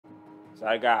So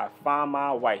I gotta find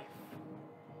my wife.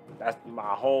 That's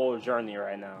my whole journey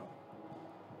right now.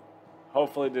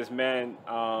 Hopefully this man,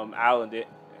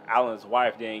 Alan's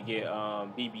wife didn't get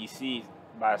BBC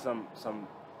by some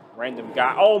random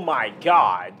guy. Oh my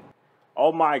god!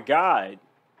 Oh my god!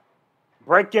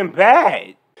 Breaking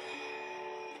Bad!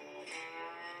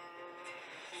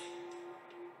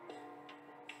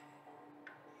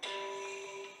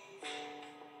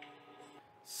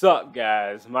 Sup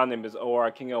guys, my name is OR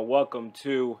King and welcome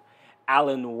to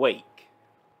Alan Wake.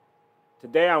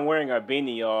 Today I'm wearing a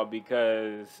beanie, y'all,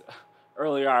 because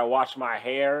earlier I washed my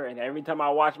hair, and every time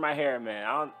I wash my hair, man,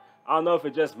 I don't know if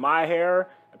it's just my hair,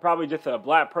 probably just a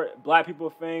black people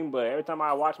thing, but every time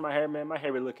I wash my hair, man, my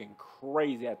hair be looking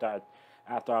crazy after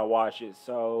I wash it.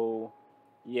 So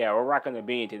yeah, we're rocking the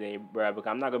beanie today, bro, because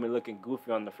I'm not gonna be looking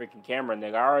goofy on the freaking camera,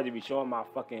 nigga. I already be showing my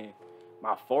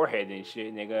forehead and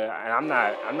shit, nigga. And I'm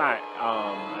not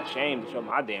ashamed to show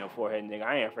my damn forehead, nigga.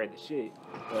 I ain't afraid of shit.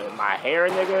 But my hair,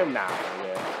 nigga, nah,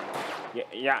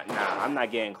 nigga. Nah, I'm not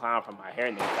getting clowned for my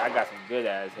hair, nigga. I got some good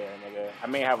ass hair, nigga. I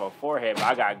may have a forehead, but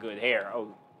I got good hair.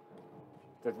 Oh,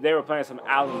 so today we're playing some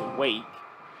Alan Wake.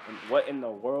 And what in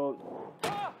the world?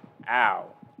 Ow.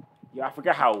 Yo, I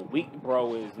forgot how weak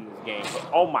bro is in this game. But,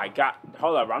 oh my god.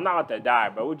 Hold up, bro. I'm not about to die,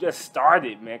 bro. We just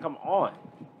started, man. Come on.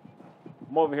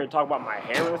 I'm over here talking about my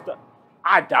hair and stuff.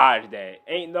 I dodged that.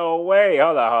 Ain't no way.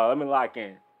 Hold on. Let me lock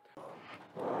in.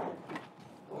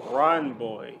 Run,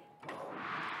 boy.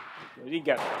 He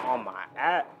got on my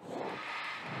ass.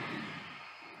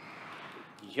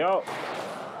 Yo.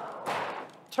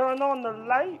 Turn on the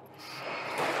lights.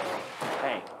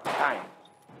 Bang. Bang.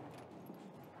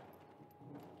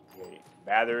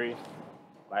 Battery.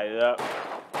 Light it up.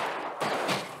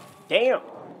 Damn.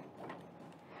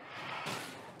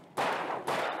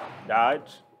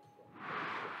 Dodge.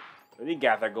 But these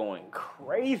guys are going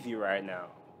crazy right now.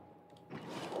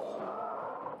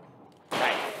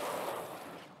 Nice.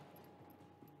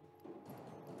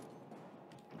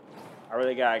 I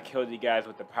really gotta kill these guys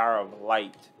with the power of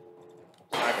light.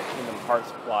 It's like a Kingdom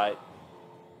Hearts plot.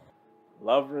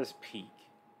 Lover's Peak.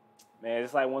 Man,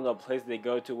 it's like one of the places they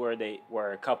go to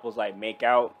where couples like make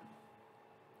out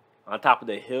on top of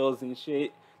the hills and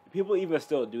shit. People even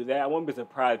still do that. I wouldn't be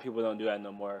surprised if people don't do that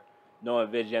no more.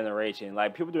 Knowing this generation,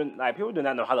 people do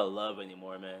not know how to love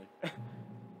anymore, man.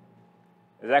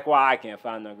 That's why I can't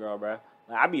find no girl, bro.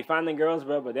 Like, I be finding girls,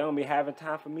 bro, but they don't be having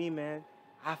time for me, man.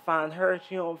 I find her,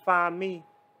 she don't find me.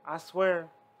 I swear,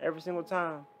 every single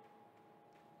time.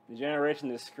 The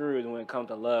generation is screwed when it comes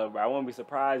to love, bro. I won't be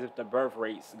surprised if the birth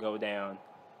rates go down.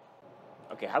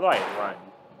 Okay, how do I run?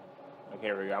 Okay,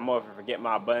 here we go. I'm over to forget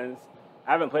my buttons.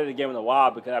 I haven't played the game in a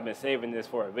while because I've been saving this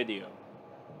for a video.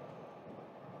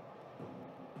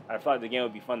 I thought the game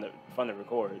would be fun to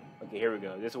record. Okay, here we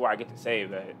go. This is where I get to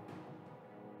save at.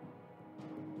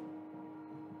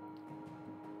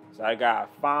 So I gotta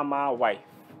find my wife.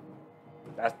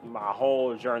 That's my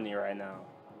whole journey right now.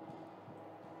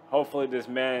 Hopefully this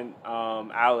man,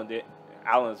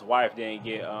 Alan's wife didn't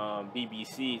get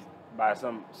BBC by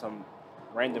some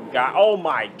random guy. Oh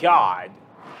my god!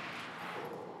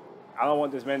 I don't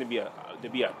want this man to be a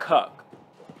cuck.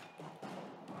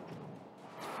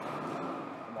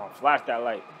 Come on, flash that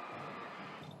light.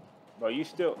 Bro, you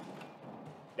still...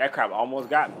 That crap almost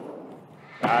got me.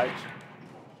 Dodge.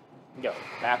 Yo,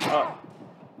 back up.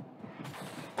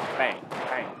 Bang,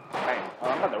 bang, bang. Oh,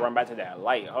 I'm about to run back to that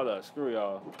light. Hold up, screw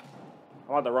y'all.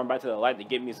 I'm about to run back to the light to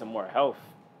get me some more health.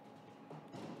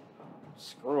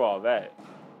 Screw all that.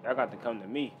 Y'all got to come to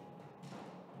me.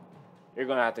 You're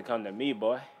gonna have to come to me,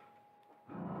 boy.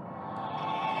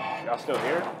 Y'all still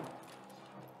here?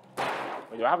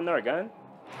 Wait, do I have another gun?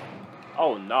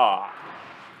 Oh, nah.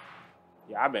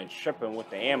 Yeah, I've been tripping with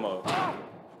the ammo.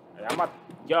 I'm about...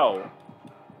 Yo.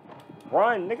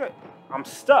 Run, nigga. I'm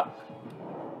stuck.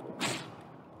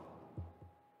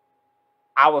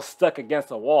 I was stuck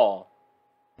against a wall.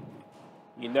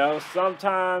 You know,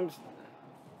 sometimes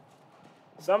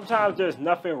there's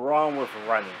nothing wrong with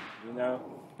running, you know?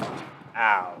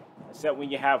 Ow. Except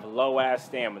when you have low-ass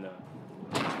stamina.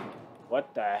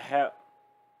 What the hell?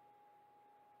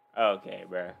 Okay,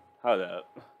 bruh. Hold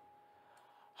up.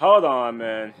 Hold on,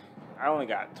 man. I only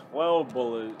got 12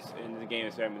 bullets in this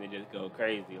game, so I'm gonna just go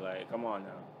crazy. Like, come on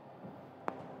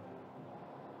now.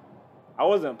 I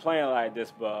wasn't playing like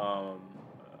this, but,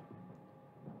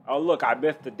 oh, look, I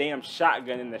missed the damn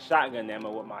shotgun in the shotgun ammo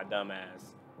with my dumb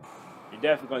ass. You're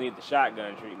definitely gonna need the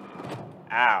shotgun treatment.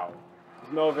 Ow.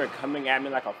 He's over here coming at me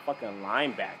like a fucking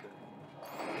linebacker.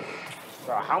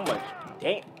 Bro, how much?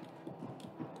 Damn.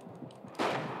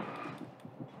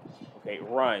 Okay,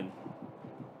 run.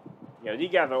 Yo,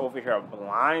 these guys are over here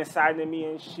blindsiding me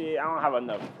and shit. I don't have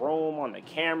enough room on the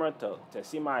camera to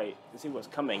see what's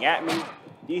coming at me.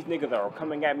 These niggas are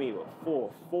coming at me with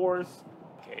full force.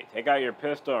 Okay, take out your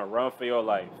pistol and run for your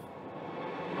life.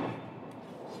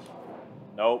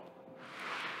 Nope.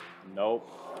 Nope.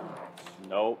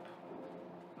 Nope.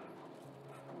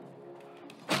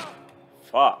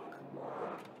 Fuck.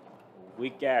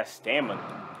 Weak ass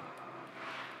stamina.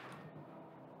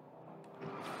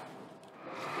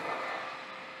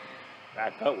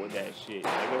 Back up with that shit,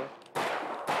 nigga.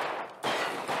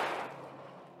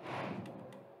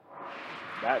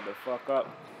 Back the fuck up.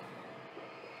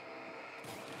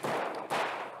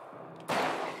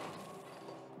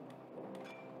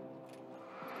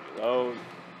 Reload.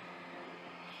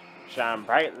 Shine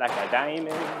bright like a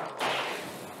diamond.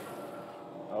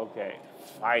 Okay,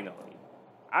 finally.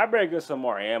 I better get some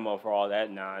more ammo for all that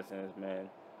nonsense, man.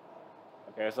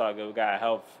 Okay, it's all good. We got a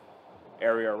health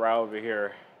area right over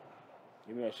here.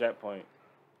 Give me a checkpoint.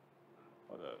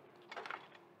 Hold up.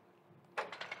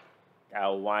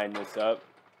 Gotta wind this up.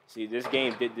 See, this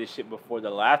game did this shit before The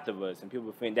Last of Us, and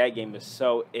people think that game is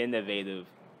so innovative.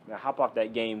 Now, hop off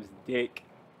that game's dick.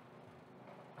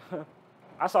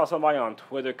 I saw somebody on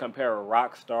Twitter compare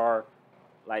Rockstar,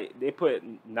 like, they put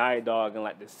Naughty Dog in,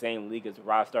 like, the same league as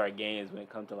Rockstar Games when it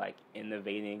comes to, like,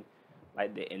 innovating,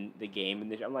 like, the game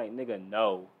industry. I'm like, nigga,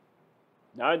 no.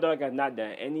 Naughty Dog has not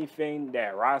done anything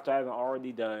that Rockstar hasn't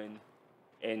already done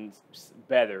and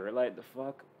better. Like, the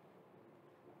fuck?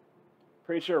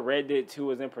 Pretty sure Red Dead 2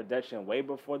 was in production way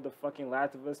before the fucking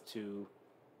Last of Us 2.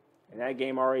 And that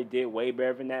game already did way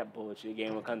better than that bullshit game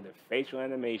when it comes to facial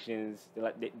animations. They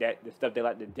like the stuff they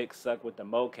like to dick suck with the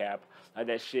mocap. Like,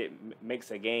 that shit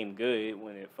makes a game good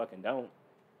when it fucking don't.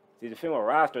 See, the thing with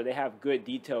Rockstar, they have good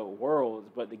detailed worlds,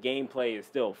 but the gameplay is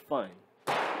still fun.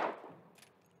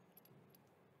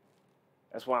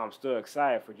 That's why I'm still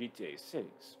excited for GTA 6.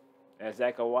 That's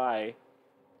exactly why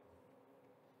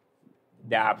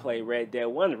that I played Red Dead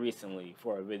 1 recently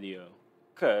for a video.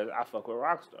 Because I fuck with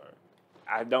Rockstar.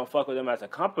 I don't fuck with them as a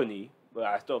company, but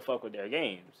I still fuck with their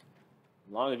games.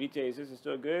 As long as GTA 6 is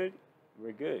still good,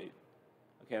 we're good.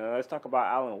 Okay, now let's talk about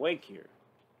Alan Wake here.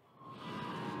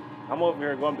 I'm over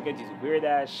here going to get these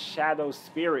weird-ass shadow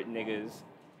spirit niggas,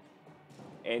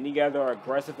 and you guys are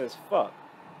aggressive as fuck.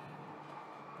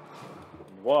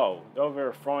 Whoa, they're over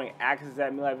here throwing axes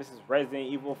at me like this is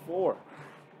Resident Evil 4.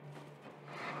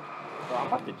 So I'm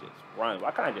about to just run. Why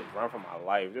can't I just run for my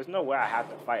life? There's no way I have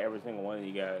to fight every single one of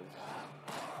you guys.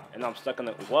 And I'm stuck in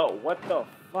the... Whoa, what the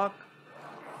fuck?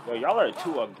 Yo, y'all are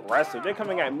too aggressive. They're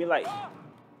coming at me like...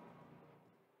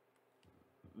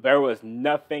 There was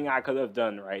nothing I could have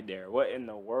done right there. What in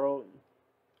the world?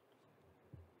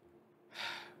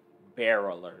 Bear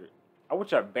alert. I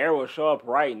wish a bear would show up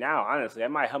right now, honestly.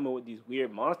 That might help me with these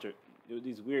weird monsters, with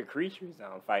these weird creatures that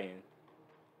I'm fighting.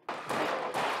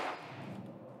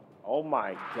 Oh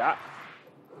my god.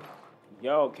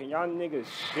 Yo, can y'all niggas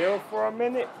chill for a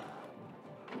minute?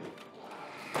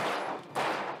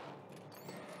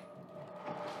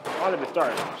 I'm gonna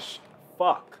start.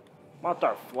 Fuck. I'm gonna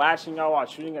start flashing y'all while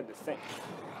shooting at the same.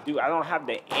 Dude, I don't have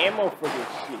the ammo for this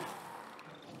shit.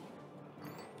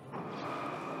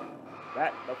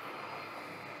 That the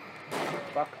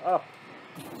fuck up.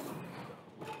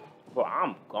 Bro,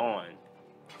 I'm gone.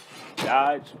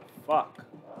 Dodge. Fuck.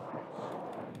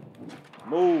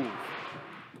 Move.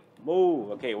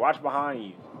 Move. Okay, watch behind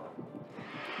you.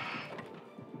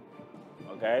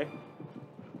 Okay?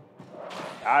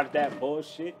 Dodge that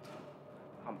bullshit.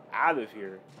 I'm out of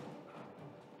here.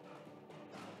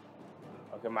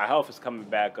 Okay, my health is coming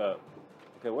back up.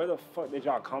 Okay, where the fuck did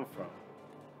y'all come from?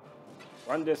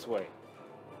 Run this way.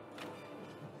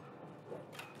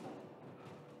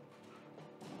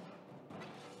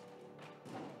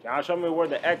 Can y'all show me where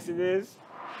the exit is?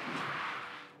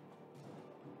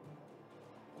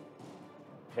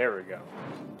 Here we go.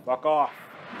 Fuck off.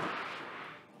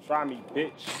 Try me,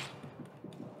 bitch.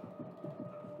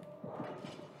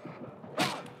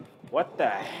 What the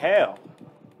hell?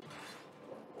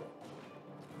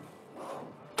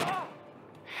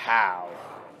 How?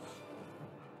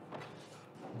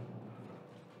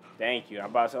 Thank you. I'm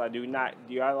about to say, like,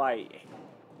 do I like...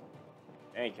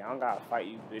 Thank you. I don't gotta fight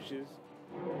you bitches.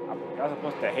 Y'all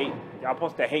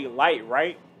supposed to hate light,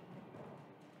 right?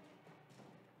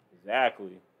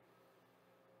 Exactly.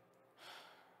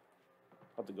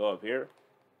 Have to go up here.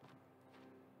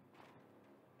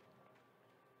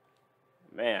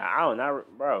 Man, I don't know,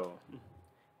 bro.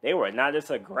 They were not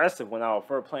this aggressive when I was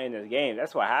first playing this game.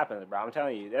 That's what happens, bro. I'm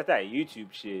telling you, that's that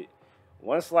YouTube shit.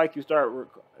 Once, like, you start,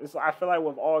 I feel like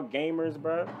with all gamers,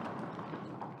 bro.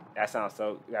 That sounds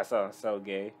so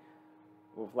gay.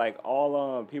 with like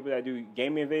all people that do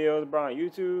gaming videos, bro, on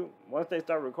YouTube. Once they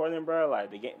start recording, bro,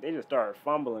 like they just start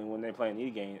fumbling when they playing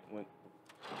these games. When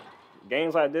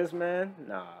games like this, man,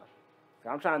 nah.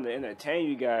 I'm trying to entertain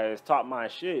you guys, talk my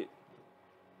shit.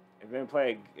 If then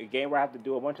play a game where I have to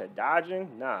do a bunch of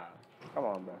dodging, nah. Come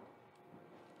on, bro.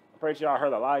 I'm pretty sure I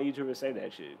heard a lot of YouTubers say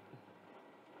that shit.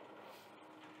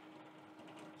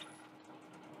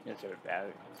 Insert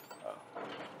battery. Oh.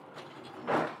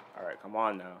 Alright, come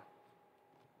on now.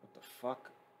 What the fuck?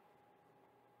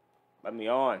 Let me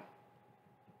on.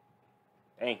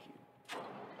 Thank you.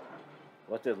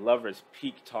 What's this Lover's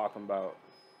Peak talking about?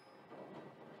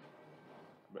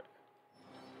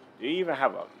 Do you even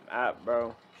have a map,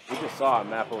 bro? We just saw a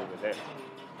map over there.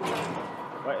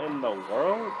 What in the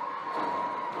world?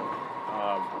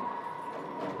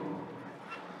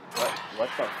 What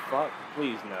the fuck?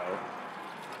 Please no.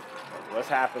 What's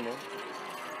happening?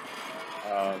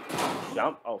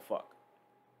 Jump? Oh fuck.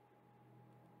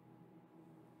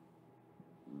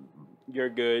 You're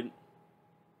good.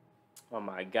 Oh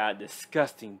my god,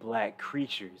 disgusting black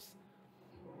creatures.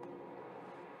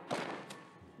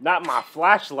 Not my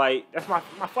flashlight. That's my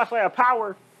flashlight of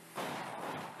power.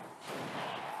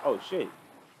 Oh shit.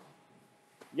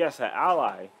 Yes, an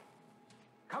ally.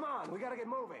 Come on, we gotta get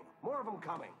moving. More of them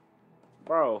coming.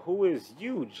 Bro, who is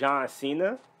you, John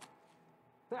Cena?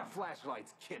 That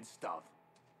flashlight's kid stuff.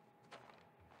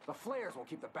 The flares will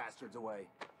keep the bastards away.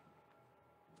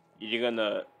 You're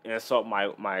gonna insult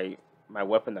my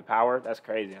weapon of power? That's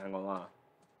crazy, I ain't gonna lie.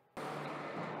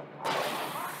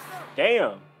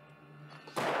 Damn.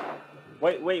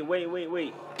 Wait.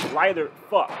 Lighter,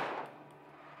 fuck.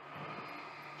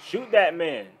 Shoot that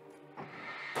man.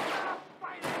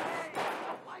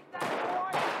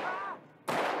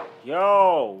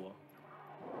 Yo.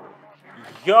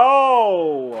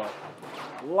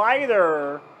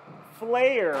 Lighter,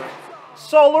 flare,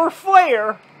 solar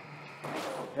flare.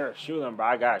 Here, shoot him, bro.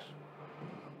 I got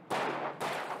you.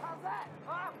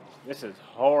 This is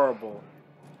horrible.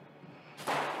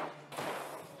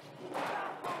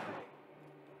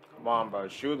 Come on, bro.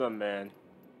 Shoot him, man.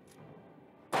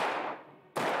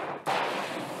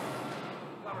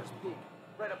 Lover's Peak.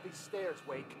 Right up these stairs,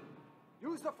 Wake.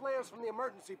 Use the flares from the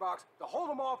emergency box to hold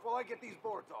them off while I get these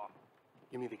boards off.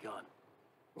 Give me the gun.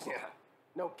 Yeah,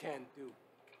 no can do.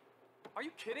 Are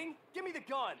you kidding? Give me the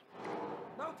gun.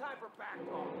 No time for back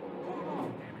talk. Pull them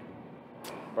off, damn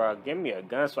it. Bro, give me a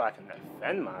gun so I can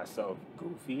defend myself,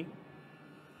 goofy.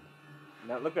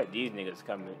 Now look at these niggas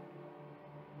coming.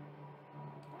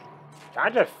 Can I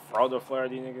just throw the flare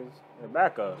at these niggas? They're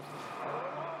back up.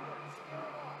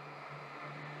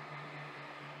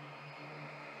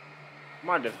 I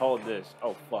might just hold this.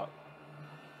 Oh, fuck.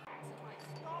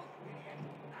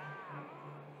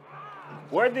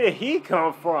 Where did he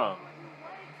come from?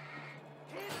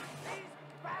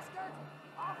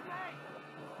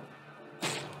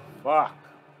 Fuck.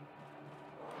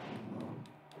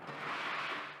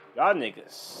 Y'all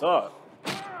niggas suck.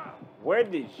 Where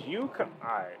did you come?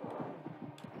 Alright.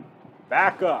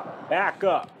 Back up. Back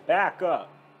up. Back up.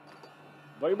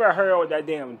 Boy, you better hurry up with that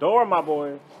damn door, my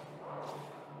boy.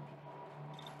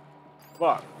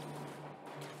 Fuck.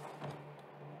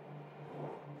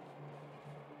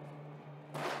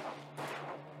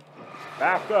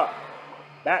 Back up.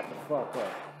 Back the fuck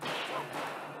up.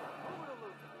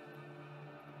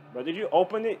 Bro, did you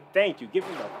open it? Thank you. Give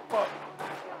me the fuck.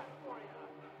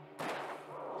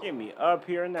 Get me up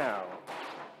here now.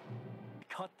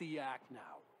 Cut the act now.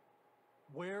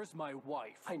 Where's my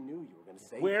wife? I knew you were going to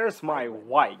say Where's that. my I read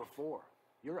wife? that before.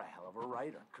 You're a hell of a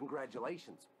writer.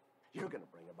 Congratulations. You're going to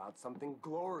bring about something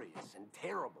glorious and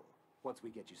terrible once we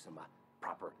get you some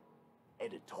proper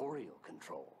editorial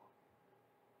control.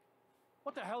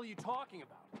 What the hell are you talking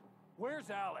about? Where's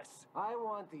Alice? I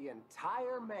want the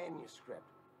entire manuscript,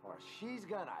 or she's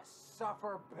gonna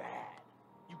suffer bad.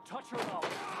 You touch her mouth.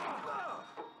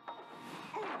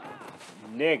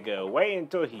 Nigga, wait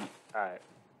until he... Alright.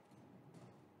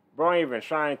 Bro ain't even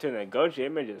trying to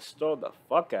negotiate. Man just stole the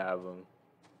fuck out of him.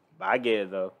 But I get it,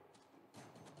 though.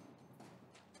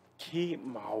 Keep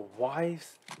my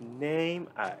wife's name.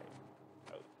 Alright.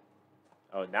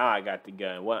 Oh, now I got the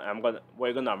gun. What?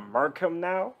 We're gonna murk him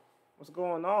now? What's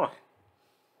going on?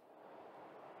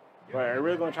 Wait, are we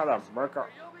really gonna try to murk her?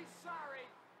 You'll be sorry.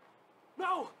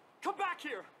 No! Come back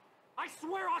here! I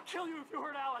swear I'll kill you if you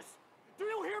hurt Alice! Do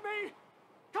you hear me?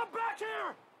 Come back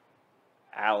here!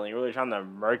 Alan, you're really trying to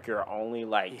murk your only,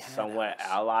 like, somewhat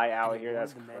ally out here?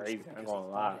 That's crazy. I'm gonna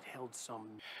lie.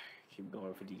 Keep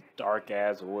going for these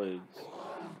dark-ass woods.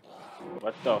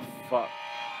 What the fuck?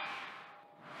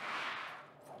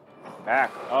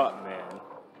 Back up, man.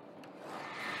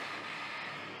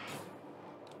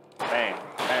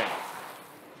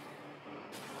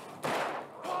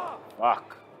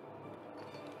 Fuck.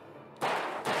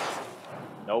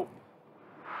 Nope.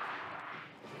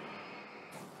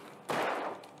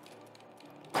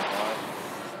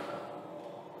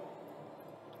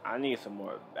 I need some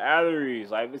more batteries.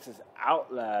 Like, this is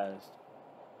Outlast.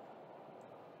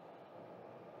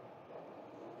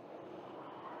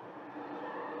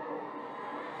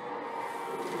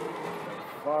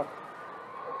 Fuck.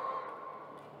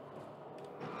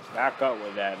 Back up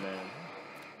with that, man.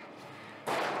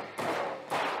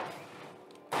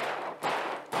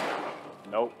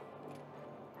 Nope.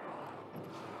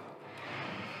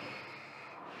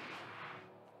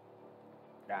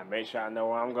 Gotta make sure I know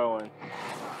where I'm going.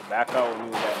 Back up with me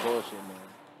with that bullshit, man.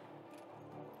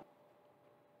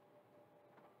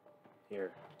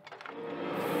 Here.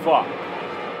 Fuck.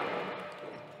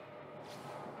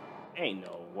 Ain't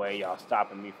no way y'all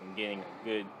stopping me from getting a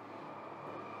good...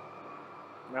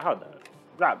 Now hold up.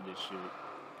 Drop this shit.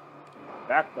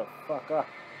 Back the fuck up.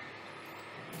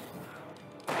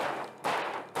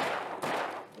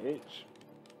 Bitch.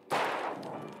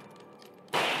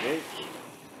 Bitch.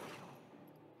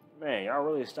 Man, y'all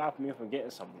really stopping me from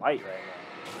getting some light right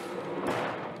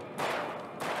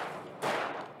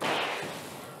now.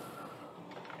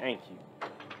 Thank you.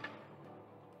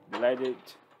 Let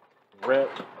it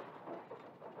rip.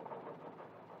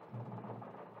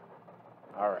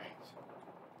 Alright.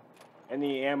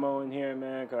 Any ammo in here,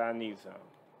 man? Because I need some.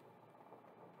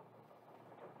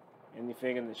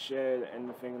 Anything in the shed?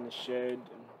 Anything in the shed?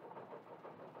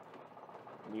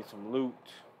 Need some loot.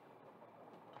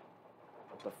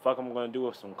 What the fuck am I gonna do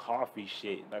with some coffee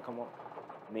shit? Like, come on.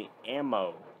 I need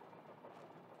ammo.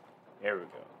 There we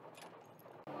go.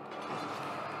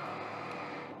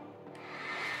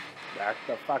 Back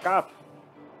the fuck up.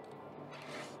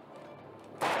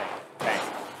 Bang.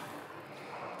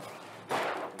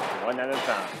 One at a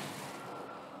time.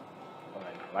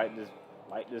 Alright,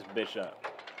 light this bitch up.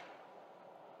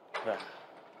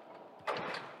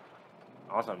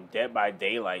 On some Dead by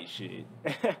Daylight shit.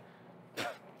 I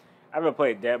haven't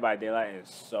played Dead by Daylight in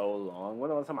so long.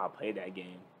 When was the time I played that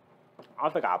game? I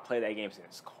don't think I played that game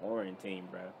since quarantine,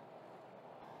 bro.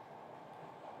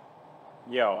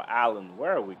 Yo, Alan,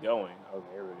 where are we going? Okay,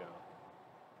 here we go.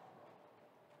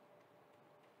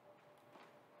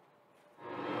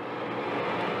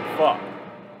 Fuck.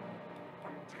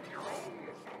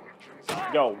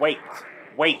 Yo, wait.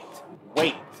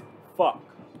 Fuck.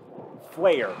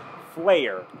 Flare.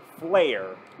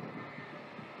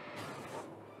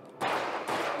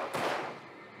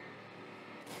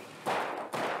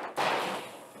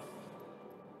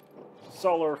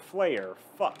 Solar flare.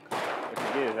 Fuck.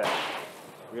 What is that?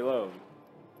 Reload.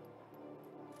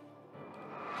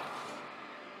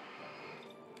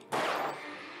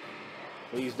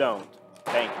 Please don't.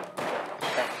 Thank you.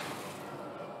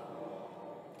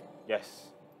 Yes.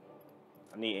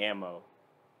 I need ammo.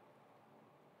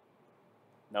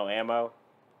 No ammo?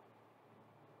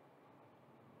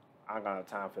 I don't got no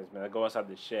time for this, man. Let's go inside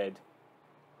the shed.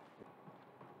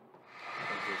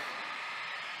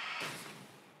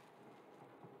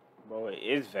 Bro, it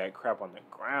is that crap on the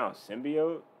ground.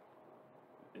 Symbiote?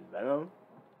 Is Venom?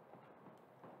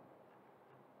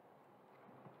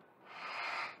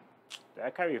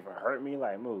 That can't even hurt me.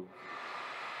 Like, move.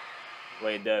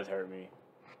 Well, it does hurt me.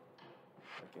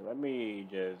 Okay, let me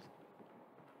just...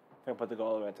 I put the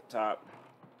goal at the top.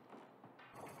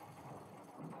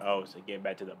 Oh, so get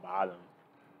back to the bottom.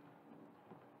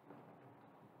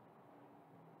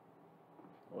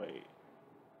 Wait.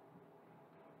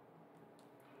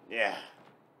 Yeah.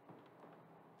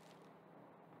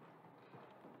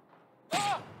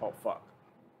 Oh, fuck.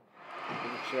 Get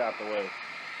the shit out the way.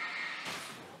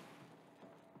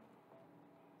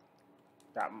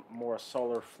 Got more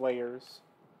solar flares.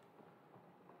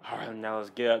 Alright, now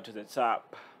let's get up to the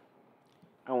top.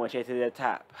 I want to get to the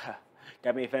top.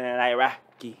 Got me feeling like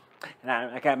Rocky. And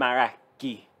I got my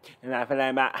Rocky. And I feel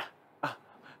like my...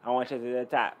 I want to get to the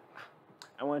top.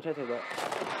 I want to get to the...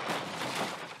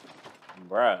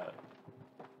 Bruh.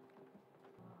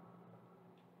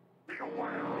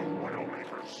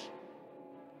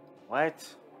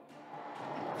 What?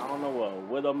 I don't know what a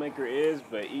Widowmaker is,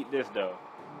 but eat this though.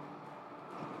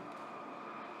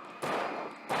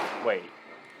 Wait.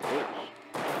 Which?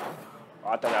 Oh,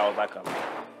 I thought that was like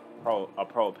a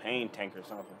propane tank or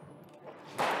something.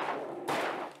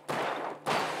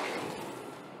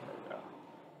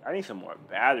 I need some more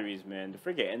batteries, man. The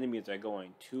freaking enemies are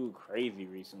going too crazy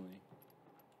recently.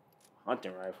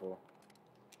 Hunting rifle.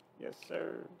 Yes,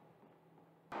 sir.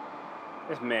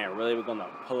 This man really gonna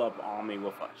pull up on me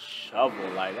with a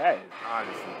shovel. Like, that is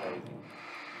honestly crazy.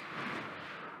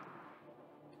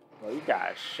 Bro, you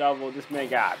got a shovel. This man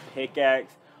got a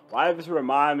pickaxe. Why does this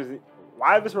remind me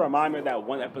of that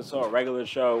one episode of Regular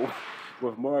Show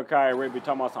with Mordecai and Rigby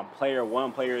talking about some player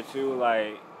 1, player 2?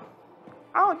 Like,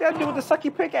 I don't dare do with the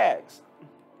sucky pickaxe.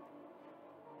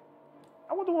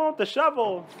 I want the one with the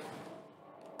shovel.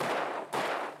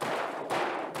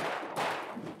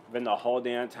 Been the whole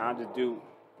damn time to do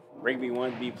Rigby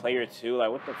wanted to be player 2.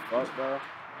 Like, what the fuck, bro?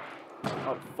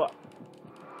 Oh, fuck.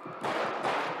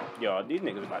 Yo, these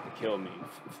niggas about to kill me.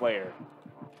 Flare.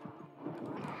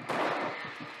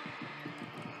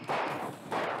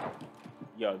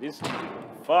 Yo, this...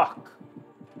 Fuck.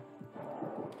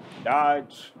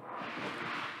 Dodge.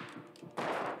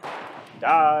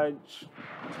 Dodge.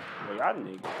 Well, y'all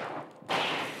niggas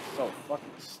so fucking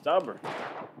stubborn.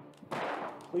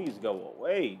 Please go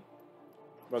away.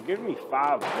 Bro, give me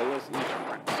 5 bullets each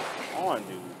round. Come on,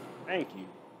 dude. Thank you.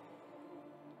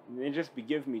 And then just be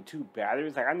giving me 2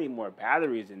 batteries. Like, I need more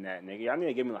batteries than that, nigga. Y'all need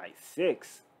to give me like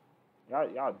 6.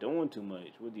 Y'all doing too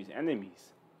much with these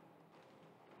enemies.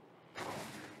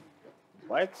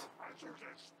 What?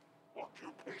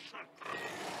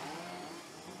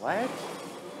 What?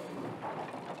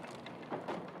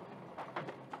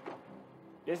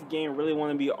 This game really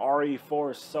want to be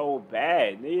RE4 so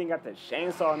bad. They ain't got the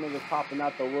chainsaw niggas popping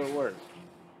out the woodwork.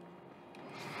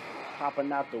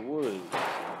 Popping out the woods.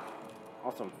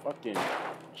 On some fucking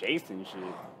Jason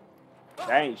shit.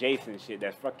 That ain't Jason shit.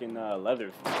 That's fucking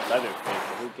Leatherface. But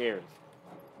who cares?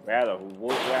 Rather,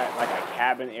 we're at like a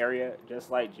cabin area,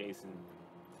 just like Jason.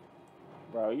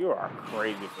 Bro, you are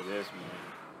crazy for this, man.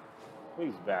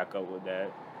 Please back up with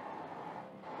that.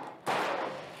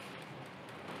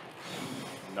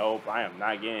 Nope, I am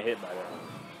not getting hit by that.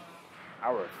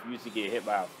 I refuse to get hit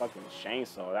by a fucking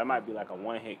chainsaw. That might be like a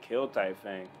one-hit kill type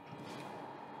thing.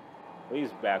 Please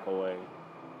back away.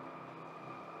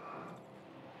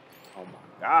 Oh my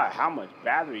god, how much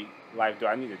battery life do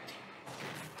I need to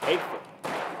take for?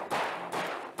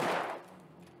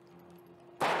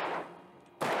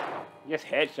 Just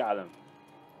headshot him.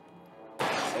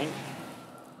 See?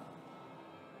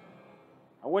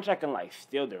 I wish I can like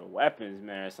steal their weapons,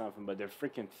 man, or something, but they're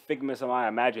freaking figments of my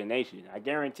imagination. I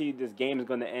guarantee this game is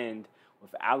gonna end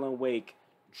with Alan Wake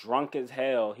drunk as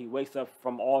hell. He wakes up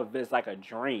from all of this like a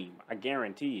dream. I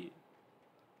guarantee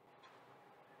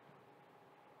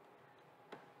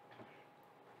it.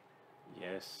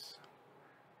 Yes.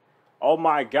 Oh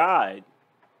my god.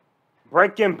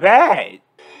 Breaking Bad.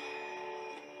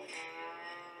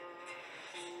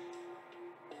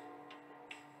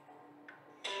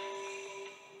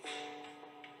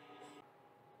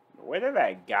 Where did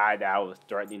that guy that I was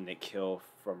threatening to kill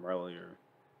from earlier?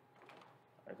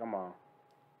 Right, come on.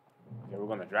 Okay, we're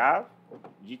gonna drive?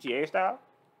 GTA style?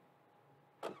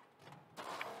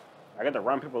 I got to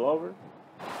run people over?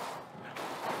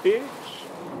 Bitch!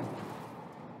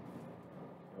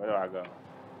 Where do I go?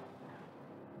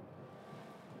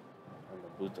 I'm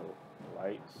gonna boost the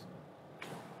lights.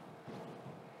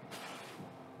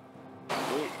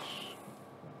 Bitch.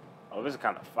 Oh, this is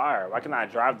kind of fire. Why can't I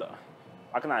drive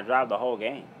the whole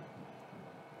game?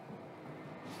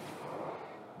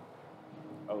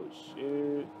 Oh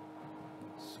shit.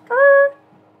 Skirt.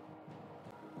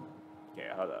 Okay,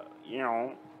 hold up.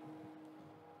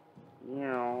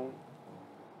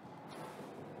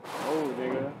 Oh,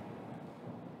 nigga.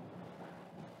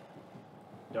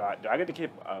 Do I get to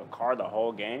keep a car the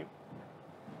whole game?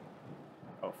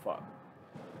 Oh fuck.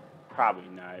 Probably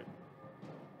not.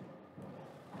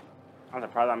 I'm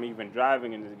surprised I'm even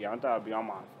driving in this game. I thought I'd be on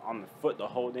the foot the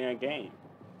whole damn game.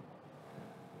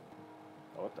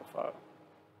 Oh, what the fuck?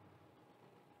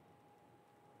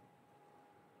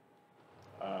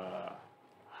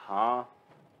 Huh?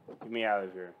 Get me out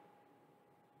of here.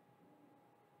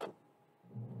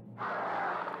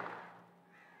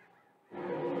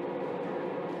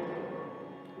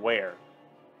 Where?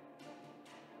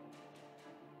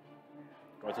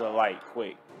 Go to the light,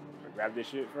 quick. Grab this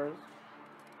shit first.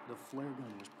 The flare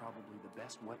gun was probably the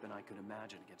best weapon I could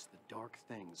imagine against the dark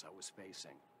things I was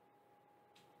facing.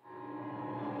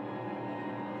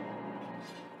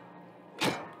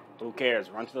 Who cares?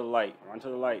 Run to the light. Run to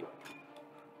the light.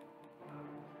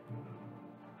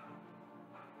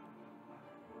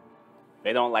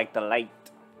 They don't like the light.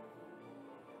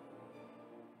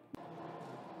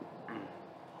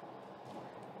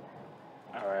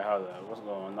 Alright, hold up. What's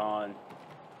going on?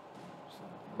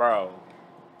 Bro,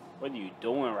 what are you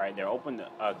doing right there? Open the...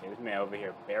 Okay, this man over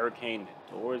here barricading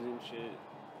the doors and shit.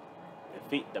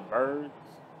 Defeat the birds.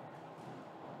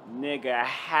 Nigga,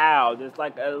 how? There's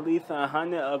like at least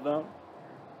 100 of them.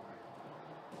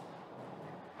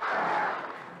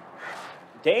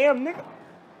 Damn, nigga.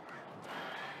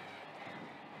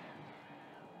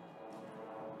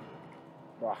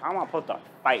 how am I supposed to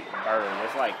fight birds?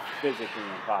 It's like physically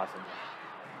impossible.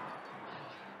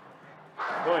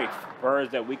 The only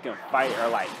birds that we can fight are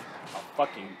like a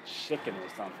fucking chicken or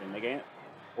something, nigga.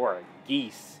 Or a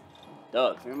geese.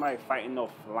 Ducks. Anybody fighting no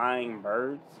flying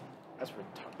birds?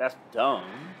 That's dumb.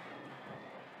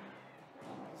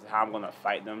 This is how I'm gonna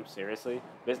fight them, seriously?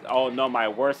 Oh no, my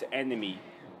worst enemy.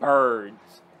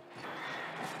 Birds.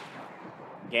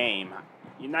 Game.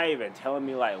 You're not even telling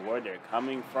me like where they're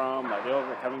coming from. Like they're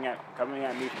over coming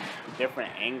at me from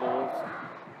different angles.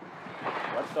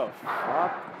 What the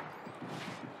fuck?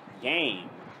 Game.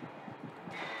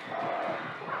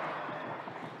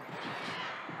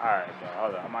 Alright, bro.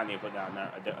 Hold on. I might need to put down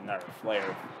another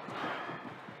flare.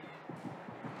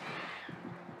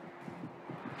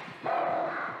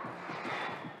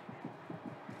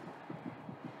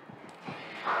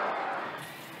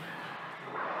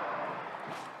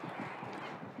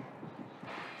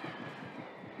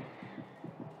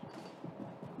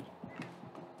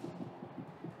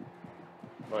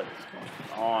 What is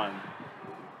going on?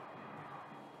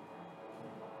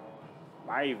 Am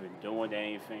I even doing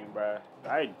anything, bruh?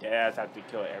 I dead ass have to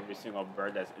kill every single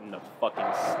bird that's in the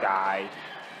fucking sky.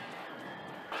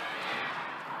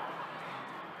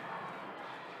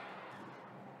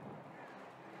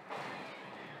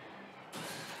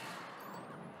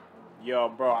 Yo,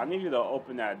 bro, I need you to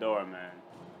open that door, man.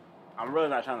 I'm really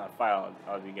not trying to fight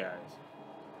all you guys.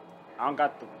 I don't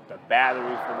got the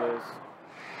battery for this.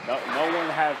 No one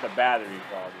has the battery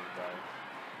for all these guys.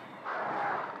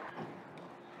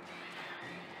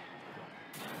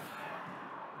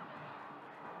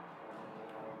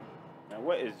 Man,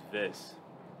 what is this?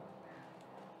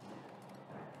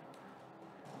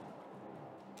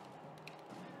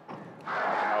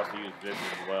 I can also use this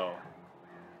as well.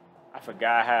 I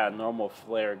forgot I had a normal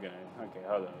flare gun. Okay,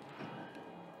 hold up.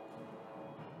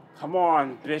 Come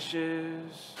on,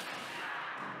 bitches.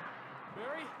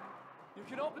 Barry, you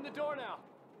can open the door now.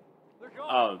 They're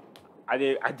gone. I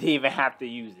didn't even have to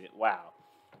use it. Wow.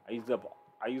 I used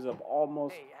up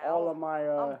almost all of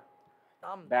my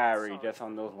battery just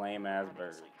on those lame ass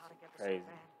birds. Crazy.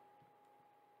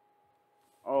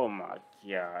 Oh my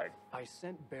god. I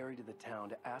sent Barry to the town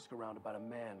to ask around about a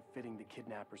man fitting the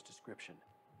kidnapper's description.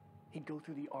 He'd go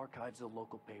through the archives of the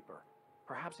local paper.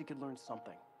 Perhaps he could learn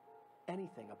something.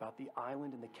 Anything about the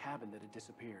island and the cabin that had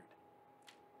disappeared.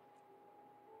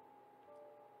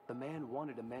 The man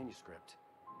wanted a manuscript.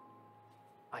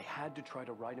 I had to try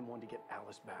to write him one to get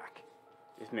Alice back.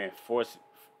 This man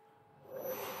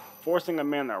forcing a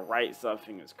man to write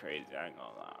something is crazy, I ain't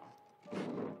gonna lie.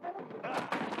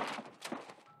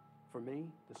 For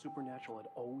me, the supernatural had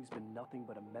always been nothing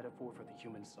but a metaphor for the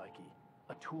human psyche.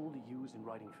 A tool to use in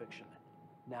writing fiction.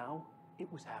 Now, it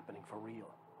was happening for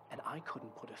real, and I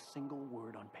couldn't put a single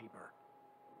word on paper.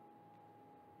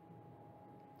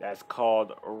 That's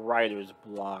called writer's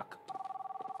block.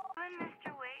 Will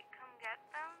Mr. Wake come get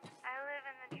them? I live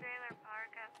in the trailer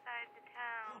park outside the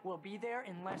town. We'll be there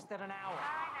in less than an hour.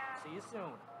 I know. See you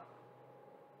soon.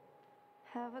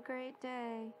 Have a great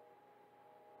day.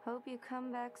 Hope you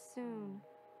come back soon.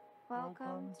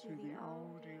 Welcome to the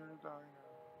old dear diner.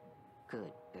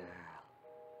 Good girl.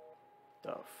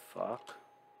 The fuck?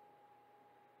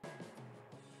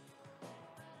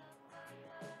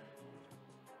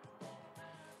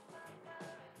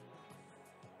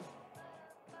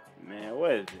 Man,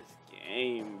 what is this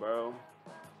game, bro?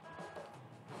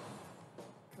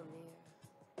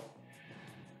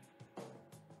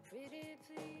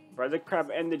 Bro, the crap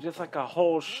ended just like a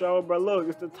whole show, bro. Look,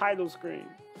 it's the title screen.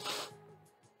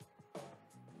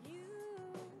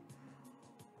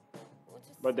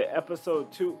 But the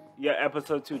episode 2, yeah,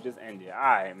 episode 2 just ended.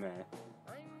 Alright, man.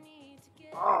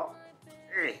 Oh,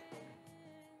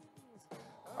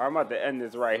 I'm about to end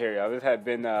this right here, y'all. This had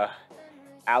been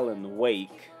Alan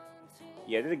Wake.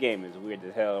 Yeah, this game is weird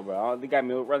as hell, bro. They got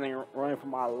me running for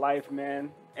my life,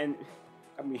 man. And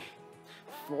I mean,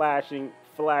 flashing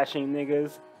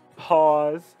niggas.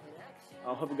 Pause.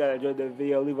 I hope you guys enjoyed the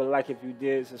video. Leave a like if you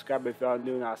did. Subscribe if y'all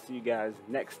new. And I'll see you guys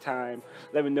next time.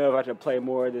 Let me know if I should play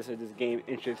more of this or this game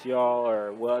interests y'all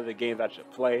or what other games I should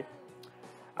play.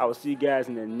 I will see you guys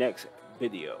in the next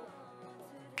video.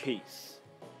 Peace.